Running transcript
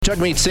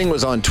Jagmeet Singh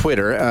was on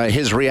Twitter.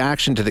 His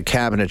reaction to the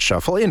cabinet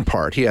shuffle, in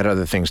part, he had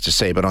other things to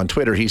say, but on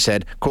Twitter he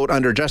said, quote,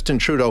 under Justin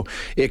Trudeau,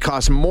 it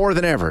costs more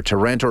than ever to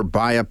rent or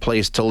buy a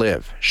place to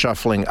live.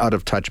 Shuffling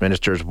out-of-touch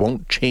ministers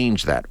won't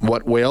change that.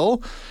 What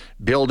will?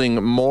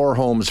 Building more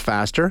homes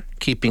faster,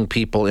 keeping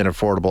people in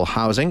affordable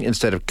housing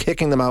instead of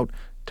kicking them out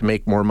to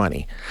make more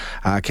money.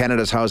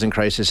 Canada's housing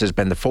crisis has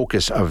been the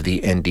focus of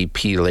the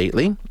NDP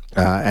lately,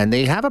 and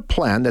they have a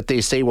plan that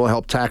they say will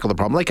help tackle the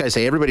problem. Like I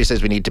say, everybody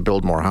says we need to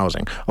build more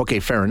housing.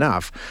 Okay, fair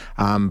enough,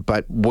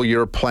 but will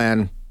your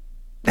plan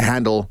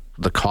handle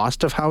the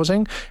cost of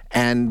housing,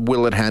 and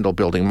will it handle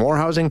building more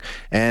housing,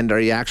 and are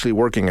you actually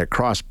working at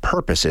cross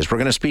purposes? We're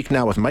going to speak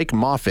now with Mike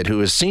Moffat, who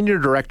is Senior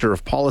Director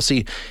of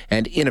Policy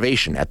and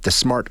Innovation at the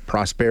Smart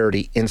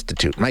Prosperity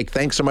Institute. Mike,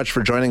 thanks so much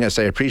for joining us.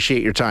 I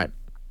appreciate your time.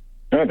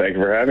 Oh, thank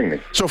you for having me.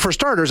 So for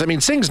starters, I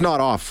mean, Singh's not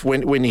off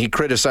when he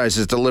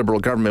criticizes the Liberal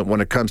government when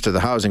it comes to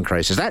the housing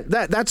crisis.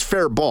 That's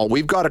fair ball.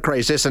 We've got a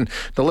crisis, and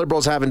the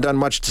Liberals haven't done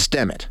much to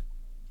stem it.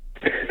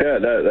 Yeah,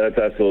 that's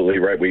absolutely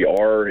right. We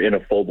are in a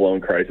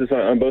full-blown crisis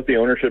on both the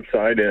ownership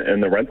side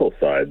and the rental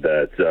side.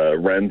 That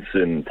rents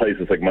in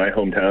places like my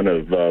hometown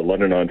of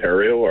London,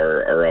 Ontario,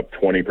 are up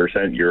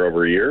 20% year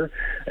over year,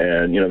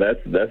 and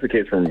that's the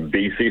case from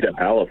BC to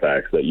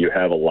Halifax. That you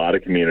have a lot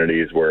of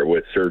communities where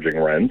with surging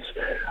rents,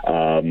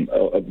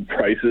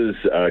 prices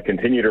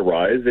continue to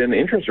rise and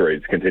interest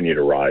rates continue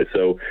to rise.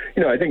 So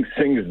I think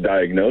Singh's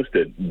diagnosed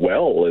it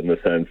well in the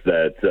sense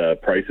that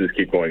prices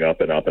keep going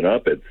up and up and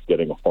up. It's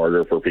getting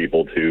harder for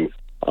people to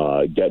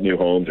get new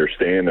homes or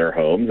stay in their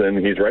homes.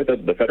 And he's right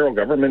that the federal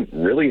government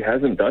really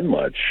hasn't done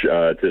much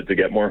to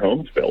get more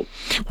homes built.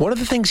 One of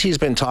the things he's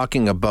been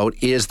talking about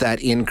is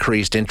that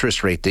increased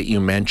interest rate that you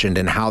mentioned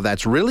and how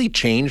that's really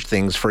changed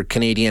things for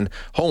Canadian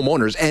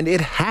homeowners. And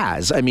it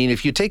has. I mean,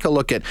 if you take a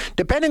look at,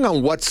 depending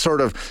on what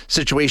sort of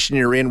situation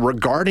you're in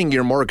regarding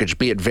your mortgage,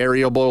 be it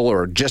variable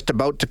or just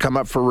about to come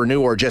up for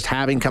renew or just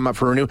having come up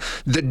for renew,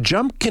 the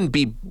jump can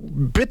be a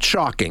bit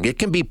shocking. It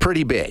can be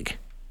pretty big.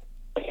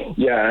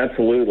 Yeah,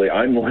 absolutely.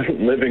 I'm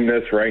living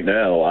this right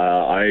now.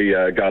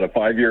 I got a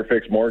 5-year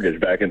fixed mortgage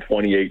back in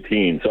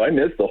 2018, so I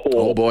missed the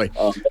whole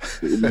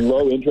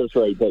low interest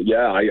rate. But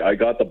yeah, I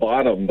got the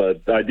bottom,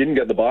 but I didn't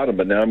get the bottom,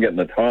 but now I'm getting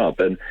the top.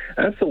 And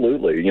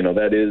absolutely,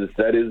 that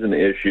is an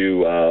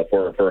issue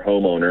for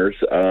homeowners.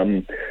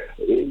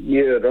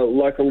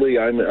 Luckily,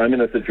 I'm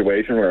in a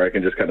situation where I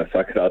can just kind of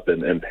suck it up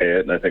and pay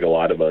it, and I think a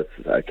lot of us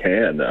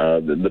can.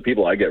 The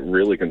people I get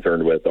really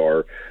concerned with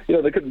are,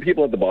 the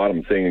people at the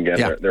bottom seeing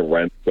again their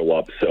rents go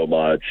up so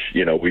much.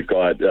 We've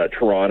got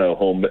Toronto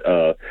home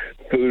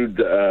food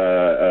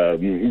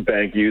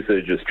bank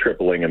usage is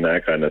tripling and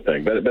that kind of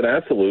thing. But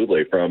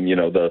absolutely, from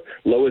the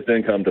lowest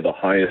income to the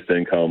highest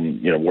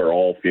income, we're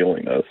all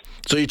feeling this.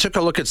 So you took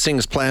a look at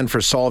Singh's plan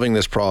for solving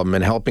this problem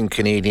and helping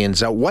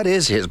Canadians out. What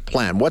is his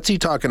plan? What's he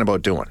talking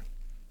about doing?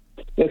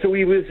 Yeah, so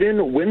he was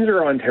in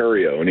Windsor,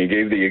 Ontario, and he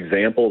gave the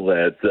example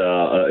that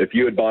if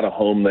you had bought a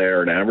home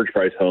there, an average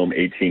price home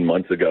 18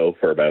 months ago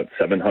for about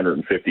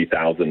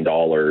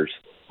 $750,000,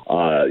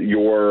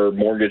 your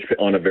mortgage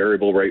on a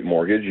variable rate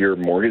mortgage, your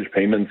mortgage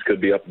payments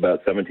could be up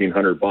about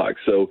 $1,700.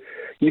 So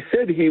he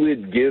said he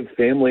would give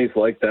families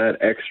like that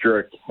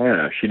extra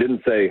cash. He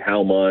didn't say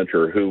how much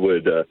or who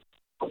would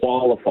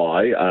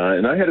qualify.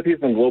 And I had a piece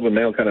on Globe and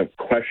Mail kind of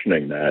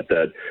questioning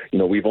that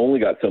we've only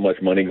got so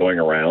much money going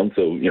around.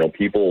 So,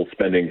 people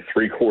spending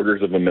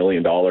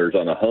 $750,000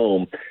 on a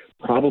home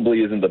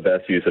probably isn't the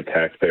best use of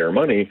taxpayer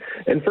money.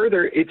 And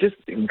further, it just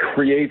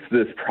creates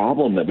this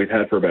problem that we've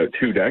had for about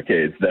 2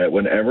 decades, that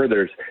whenever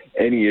there's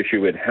any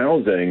issue in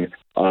housing,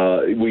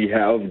 we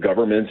have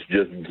governments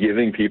just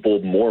giving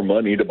people more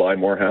money to buy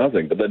more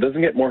housing. But that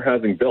doesn't get more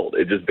housing built.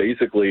 It just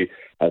basically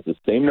has the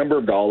same number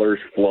of dollars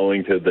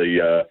flowing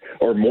to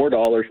or more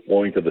dollars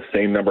flowing to the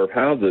same number of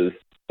houses.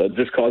 That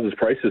just causes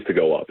prices to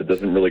go up. It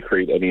doesn't really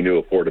create any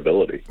new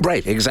affordability.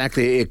 Right,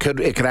 exactly. It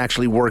could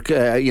actually work,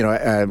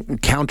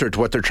 counter to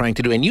what they're trying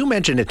to do. And you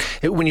mentioned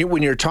it when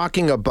you're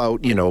talking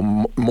about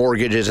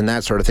mortgages and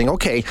that sort of thing.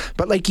 Okay,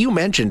 but like you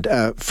mentioned,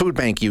 food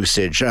bank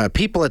usage,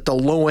 people at the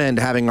low end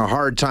having a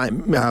hard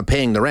time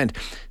paying the rent.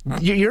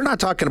 You're not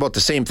talking about the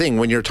same thing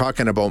when you're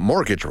talking about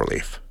mortgage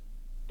relief.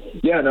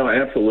 Yeah, no,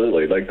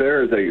 absolutely. Like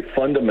there is a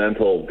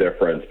fundamental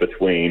difference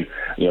between,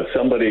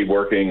 somebody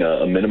working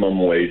a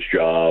minimum wage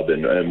job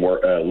and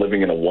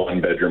living in a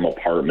 1-bedroom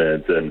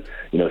apartment and,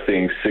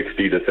 seeing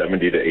 60 to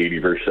 70 to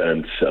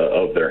 80%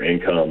 of their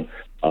income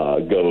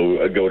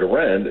go to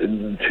rent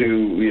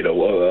to,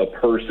 a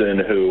person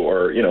who,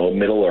 or, a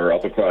middle or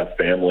upper class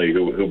family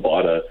who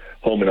bought a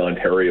home in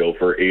Ontario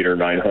for $800,000 or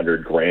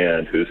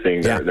 $900,000, who's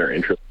seeing their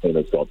interest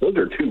payments go up. Those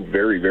are two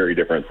very, very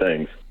different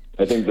things.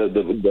 I think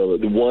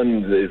the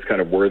one is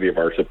kind of worthy of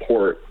our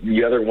support.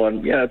 The other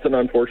one, it's an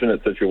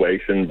unfortunate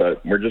situation,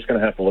 but we're just going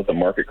to have to let the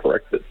market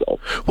correct itself.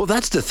 Well,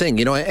 that's the thing,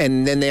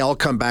 and then they all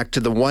come back to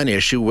the one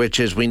issue,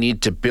 which is we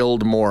need to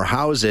build more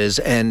houses,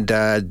 and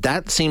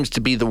that seems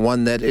to be the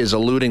one that is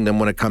eluding them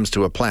when it comes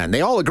to a plan.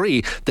 They all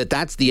agree that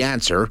that's the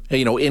answer,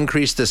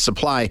 increase the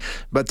supply,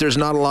 but there's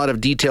not a lot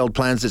of detailed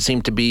plans that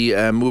seem to be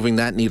moving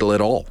that needle at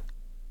all.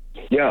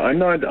 Yeah, I'm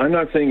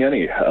not seeing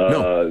any.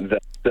 No.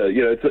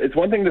 It's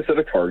one thing to set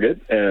a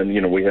target,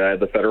 and we had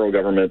the federal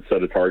government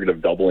set a target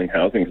of doubling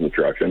housing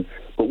construction.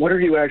 But what are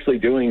you actually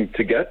doing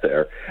to get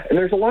there? And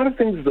there's a lot of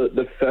things that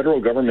the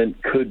federal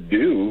government could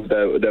do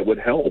that would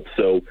help.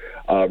 So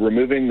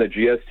removing the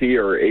GST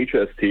or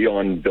HST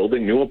on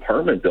building new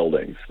apartment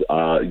buildings.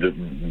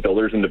 The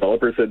builders and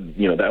developers said,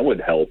 that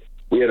would help.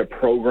 We had a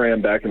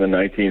program back in the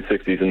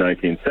 1960s and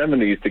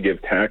 1970s to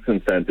give tax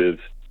incentives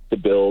to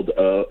build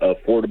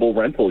affordable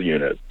rental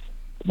units.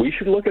 We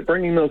should look at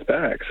bringing those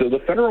back. So the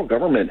federal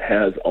government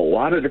has a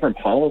lot of different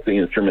policy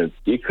instruments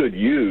it could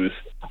use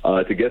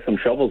to get some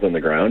shovels in the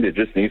ground. It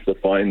just needs to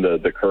find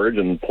the courage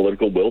and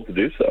political will to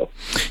do so.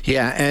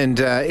 Yeah, and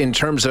in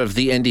terms of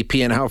the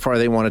NDP and how far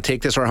they want to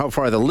take this, or how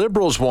far the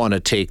Liberals want to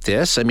take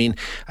this, I mean,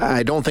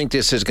 I don't think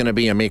this is going to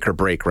be a make or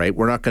break, right?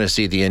 We're not going to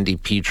see the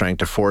NDP trying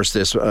to force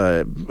this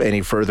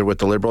any further with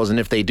the Liberals. And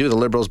if they do, the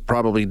Liberals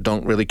probably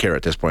don't really care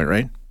at this point,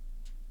 right?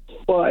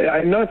 Well,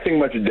 I'm not seeing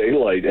much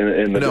daylight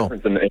in the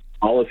difference in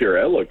policy or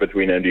outlook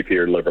between NDP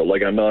or Liberal.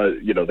 Like, I'm not,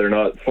 they're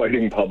not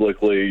fighting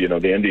publicly. The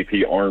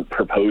NDP aren't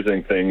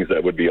proposing things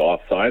that would be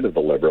offside of the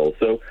Liberals.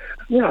 So,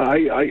 yeah,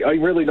 I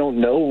really don't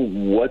know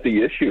what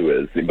the issue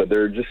is, but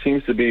there just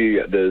seems to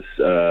be this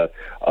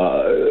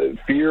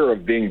fear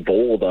of being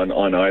bold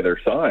on either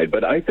side.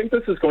 But I think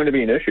this is going to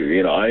be an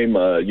issue. I'm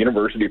a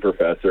university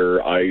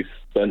professor. I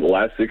spent the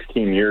last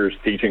 16 years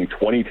teaching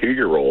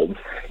 22-year-olds,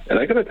 and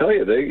I got to tell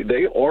you,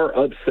 they are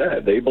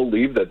upset. They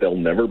believe that they'll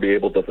never be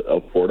able to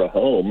afford a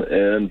home,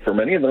 and for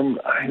many of them,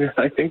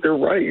 I think they're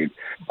right.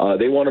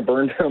 They want to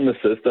burn down the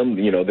system.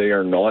 They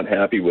are not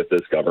happy with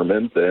this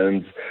government,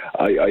 and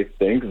I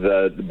think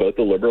that both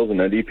the Liberals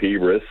and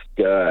NDP risk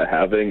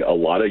having a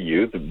lot of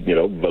youth,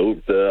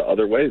 vote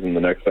other ways in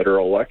the next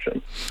federal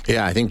election.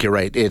 Yeah, I think you're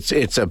right.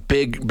 It's a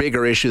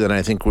bigger issue than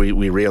I think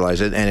we realize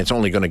it, and it's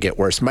only going to get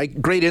worse.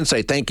 Mike, great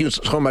insight. Thank you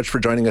so much for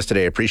joining us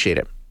today. I appreciate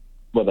it.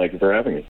 Well, thank you for having me.